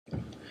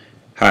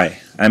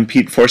Hi, I'm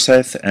Pete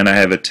Forsyth, and I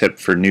have a tip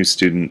for new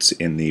students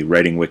in the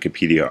Writing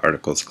Wikipedia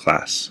Articles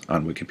class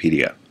on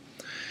Wikipedia.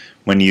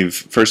 When you've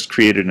first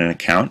created an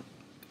account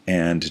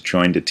and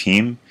joined a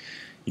team,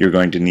 you're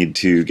going to need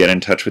to get in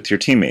touch with your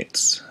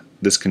teammates.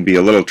 This can be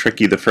a little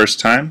tricky the first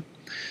time,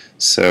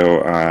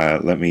 so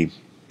let me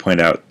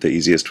point out the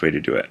easiest way to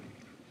do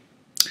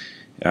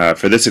it.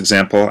 For this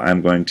example,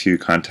 I'm going to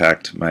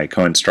contact my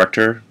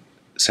co-instructor,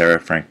 Sarah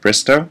Frank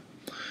Bristow.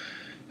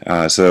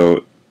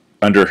 So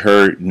under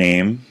her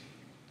name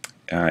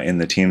in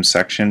the Teams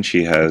section,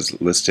 she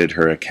has listed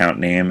her account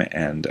name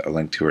and a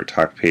link to her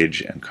talk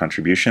page and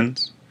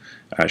contributions.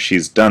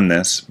 She's done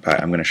this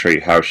I'm going to show you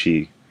how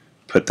she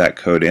put that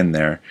code in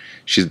there.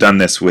 She's done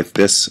this with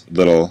this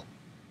little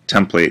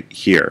template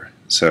here.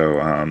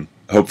 So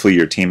hopefully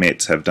your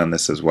teammates have done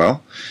this as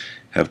well,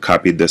 have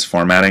copied this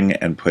formatting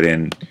and put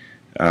in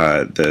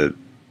the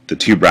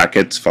two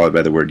brackets followed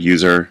by the word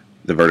user,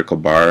 the vertical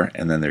bar,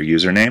 and then their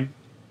username.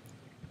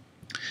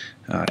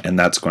 And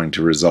that's going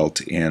to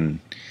result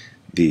in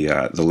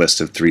the list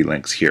of 3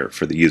 links here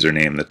for the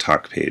username, the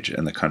talk page,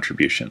 and the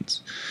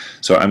contributions.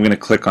 So I'm going to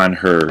click on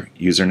her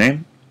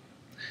username.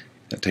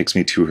 That takes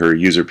me to her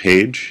user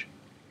page.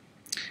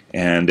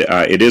 And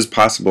it is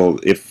possible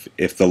if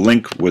the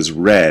link was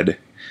red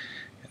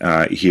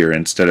here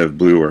instead of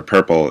blue or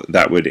purple,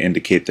 that would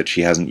indicate that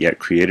she hasn't yet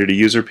created a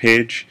user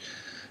page.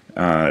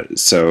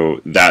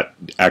 So that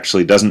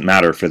actually doesn't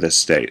matter for this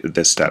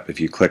step. If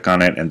you click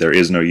on it and there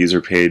is no user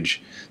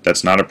page,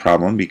 that's not a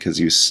problem because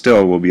you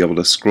still will be able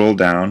to scroll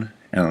down,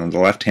 and on the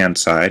left hand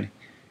side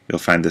you'll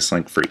find this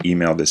link for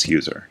email this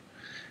user.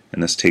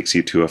 And this takes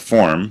you to a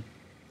form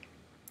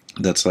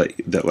that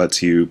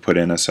lets you put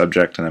in a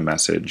subject and a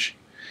message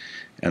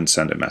and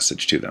send a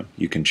message to them.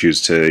 You can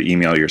choose to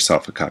email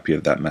yourself a copy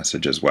of that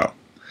message as well.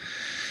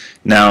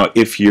 Now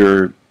if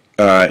your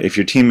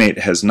teammate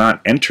has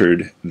not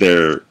entered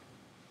their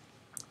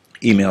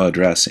email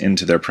address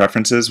into their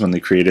preferences when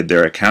they created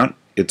their account,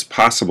 it's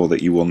possible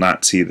that you will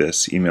not see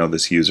this email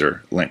this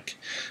user link.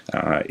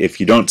 If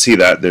you don't see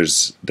that,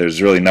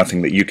 there's really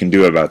nothing that you can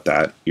do about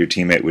that. Your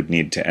teammate would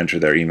need to enter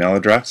their email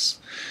address.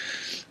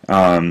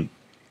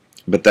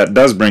 But that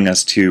does bring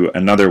us to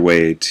another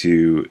way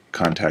to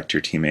contact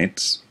your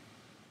teammates,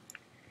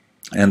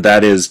 and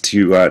that is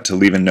to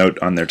leave a note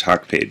on their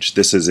talk page.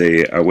 This is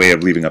a way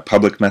of leaving a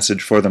public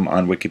message for them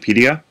on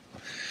Wikipedia.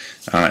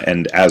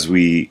 And as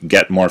we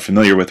get more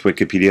familiar with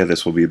Wikipedia,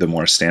 this will be the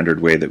more standard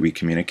way that we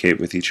communicate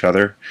with each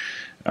other.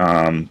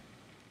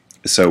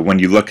 So when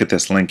you look at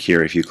this link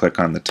here, if you click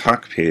on the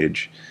talk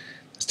page,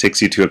 this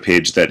takes you to a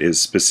page that is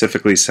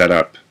specifically set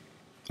up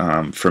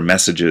for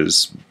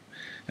messages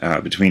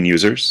between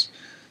users.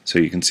 So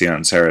you can see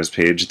on Sarah's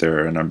page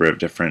there are a number of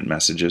different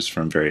messages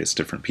from various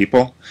different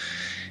people.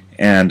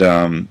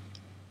 And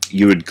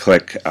you would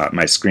click,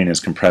 my screen is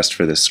compressed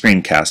for this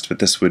screencast, but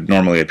this would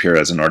normally appear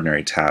as an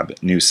ordinary tab,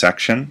 New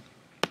Section,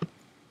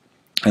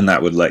 and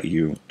that would let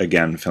you,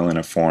 again, fill in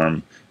a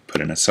form, put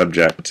in a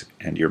subject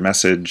and your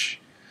message,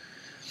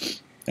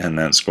 and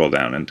then scroll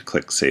down and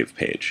click Save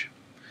Page.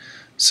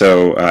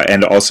 So,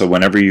 and also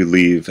whenever you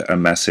leave a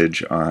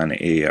message on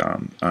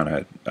a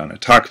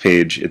talk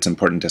page, it's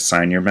important to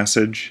sign your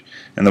message,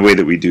 and the way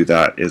that we do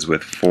that is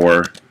with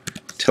 4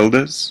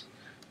 tildes.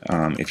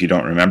 If you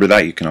don't remember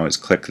that, you can always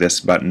click this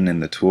button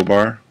in the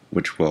toolbar,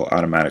 which will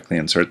automatically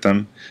insert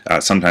them.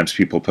 Sometimes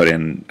people put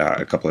in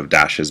a couple of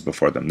dashes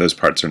before them. Those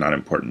parts are not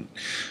important.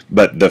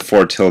 But the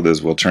 4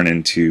 tildes will turn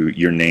into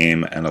your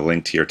name and a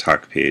link to your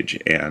talk page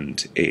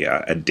and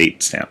a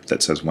date stamp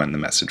that says when the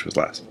message was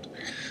last.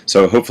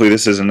 So hopefully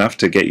this is enough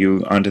to get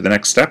you on to the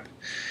next step,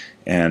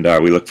 and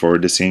we look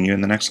forward to seeing you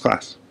in the next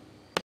class.